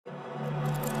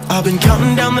I've been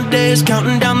counting down the days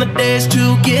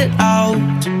to get out.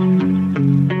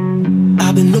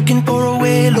 I've been looking for a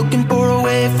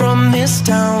way from this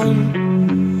town.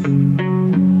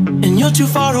 And you're too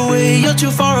far away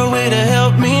to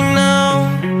help me now.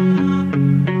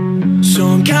 So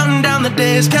I'm counting down the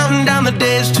days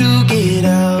to get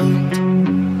out.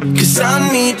 'Cause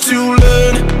I need to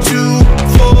learn to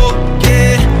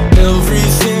forget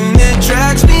everything that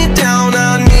drags me down.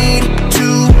 I need to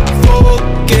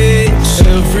forget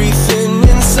everything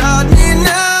inside me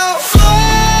now.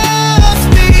 Full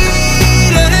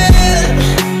speed ahead,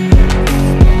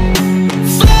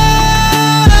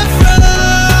 fly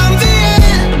from the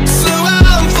end. So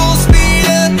I'm full speed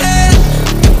ahead.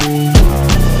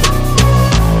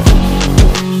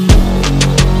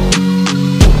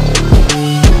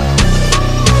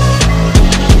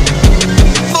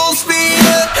 Full speed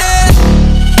ahead.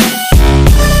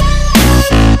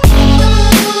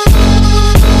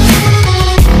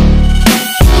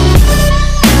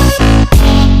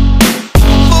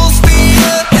 Full speed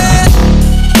ahead.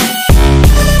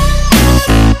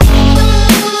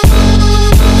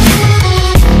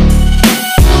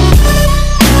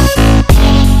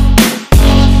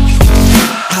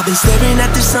 I've been staring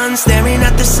at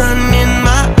the sun in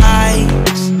my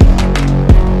eyes.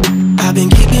 I've been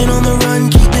keeping on the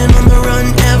run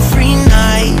every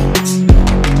night.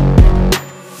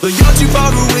 But you're too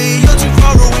far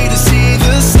away to see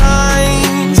the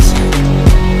signs.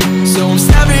 So I'm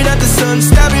staring at the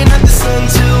sun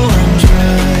till I'm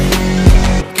dry.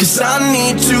 'Cause I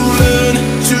need to learn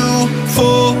to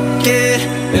forget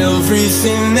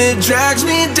everything that drags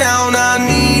me down. I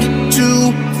need to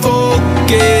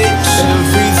forget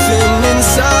everything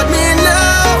inside me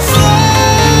now.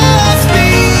 Full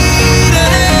speed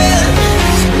ahead.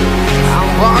 I'm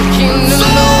walking